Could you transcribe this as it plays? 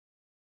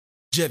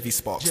Jevy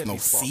Sparkz, no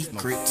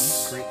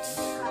secrets.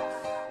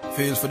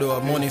 Feels for the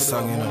money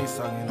song, you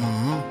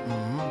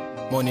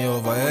know. Money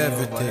over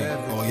everything.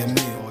 Oh, you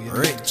mean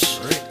rich.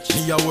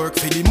 Me a work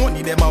for the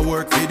money, them a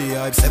work for the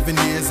hype. 7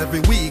 days every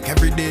week,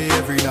 every day,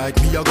 every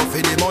night. Me a go for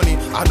the money,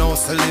 I know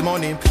sell the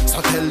money. So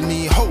tell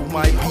me how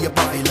my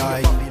paper be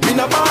like. Me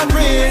not born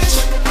rich,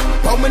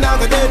 but me not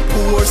go dead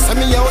poor. Send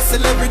me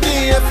hustle every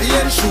day if you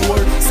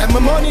ensure. Send my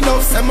money no,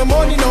 send my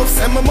money no,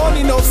 send my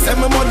money no, send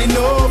my money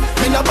no.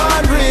 Me not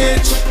born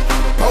rich,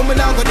 but me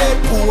not go dead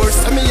poor.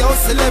 Send me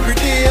hustle every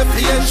day if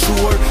you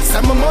ensure.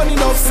 Send my money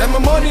no, send my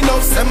money no,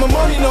 send my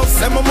money no,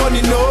 send my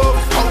money no.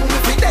 How me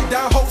fi dead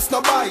that house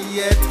no buy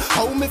yet?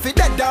 How me fi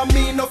dead that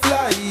me no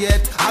fly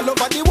yet? All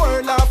over the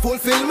world I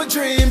fulfill my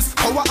dreams.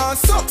 Power and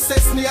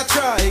success me I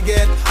try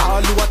get.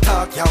 All who a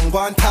talk can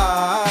go and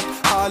talk.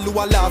 All who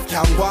a laugh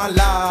can go and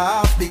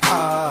laugh.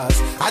 Because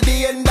at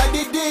the end of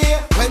the day,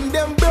 when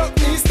them broke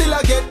me still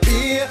I get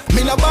paid.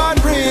 Me no born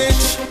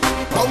rich,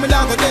 but me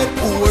not go dead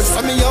poor.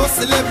 So me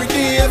hustle every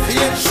day if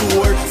you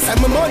ensure.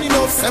 Send my money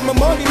no, send my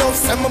money no,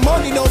 send my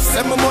money no,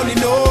 send my money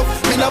no.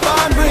 Me no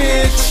born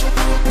rich,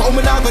 but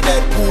me not go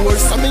dead poor.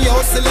 So me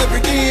hustle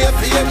every day if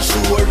you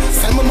ensure.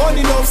 Send my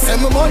money no,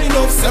 send my money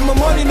no, send my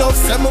money no,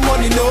 send my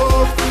money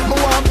no. Me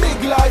want big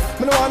life,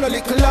 me no want no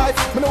little life.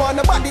 Me no want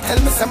nobody tell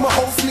me send my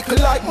house little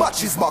like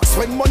matches box.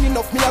 When money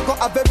enough, me I go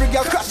have every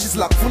girl crashes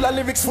lock. Full of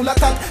lyrics, full of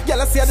talk.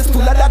 Girl I see this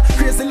full of that.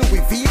 Crazy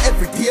Louis V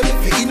every day me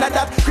fi inna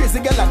that. Crazy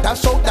girl I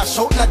dash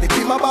out, now they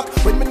be my back.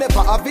 When me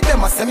never have it,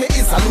 them I say me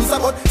is a loser.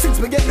 But since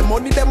me get the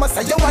money, them I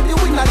say you are the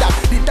winner that.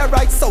 Did the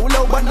right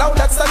solo, but now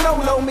that's a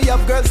no-no. Me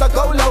have girls that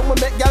go low, me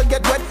make girl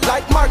get wet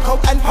like Marco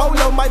and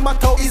Polo. My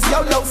motto is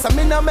YOLO, so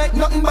me no make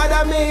nothing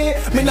bother me.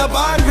 Me no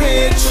born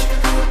rich,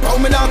 but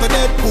me not go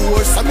dead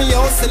poor. So me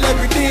hustle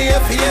every day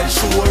if you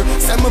ensure.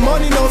 Send my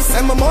money no,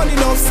 send my money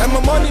no, send my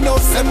money no,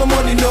 send my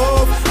money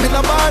no. Me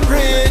no born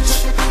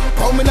rich,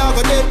 but me not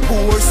go dead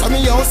poor. So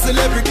me hustle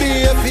every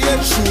day if you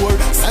ensure.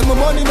 Send my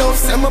money no,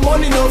 send my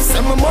money no,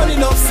 send my money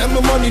no, send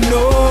my money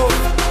no.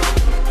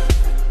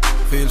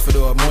 Feel for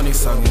the money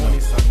song, you know.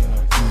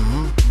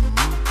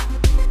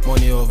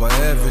 Money over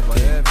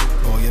everything.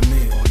 Oh, you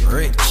mean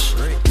rich.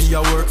 Me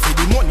a work for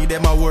the money,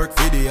 them a work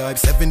for the hype.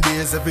 7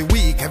 days every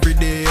week, every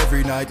day,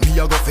 every night. Me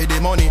a go for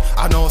the money,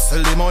 I know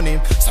sell the money.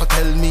 So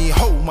tell me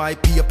how my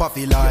paper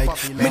feel like.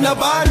 Me no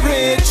born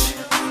rich,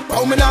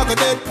 but me not go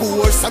dead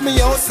poor. So me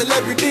hustle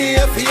every day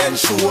if you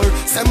ensure.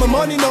 Send my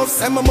money no,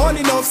 send my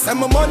money no, send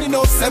my money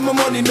no, send my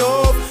money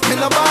no. Me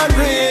no born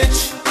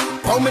rich,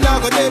 but me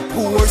not go dead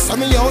poor. So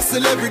me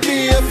hustle every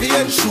day if you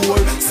ensure.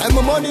 Send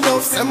my money no,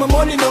 send my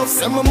money no,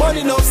 send my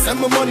money no, send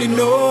my money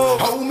no.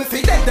 How me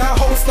fi dead that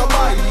house no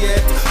buy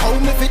yet? How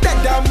me fi dead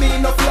that me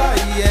no fly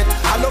yet?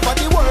 All over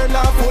the world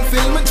I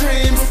fulfill my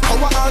dreams.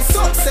 Power and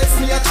success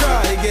me I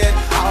try get.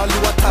 All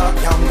who a talk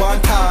can go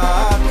and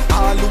talk.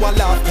 All who a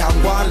laugh can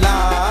go and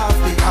laugh.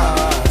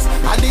 Because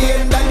at the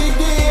end of the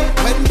day,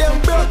 when them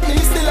broke me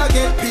still I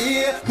get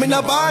paid. Me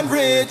no born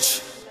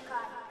rich,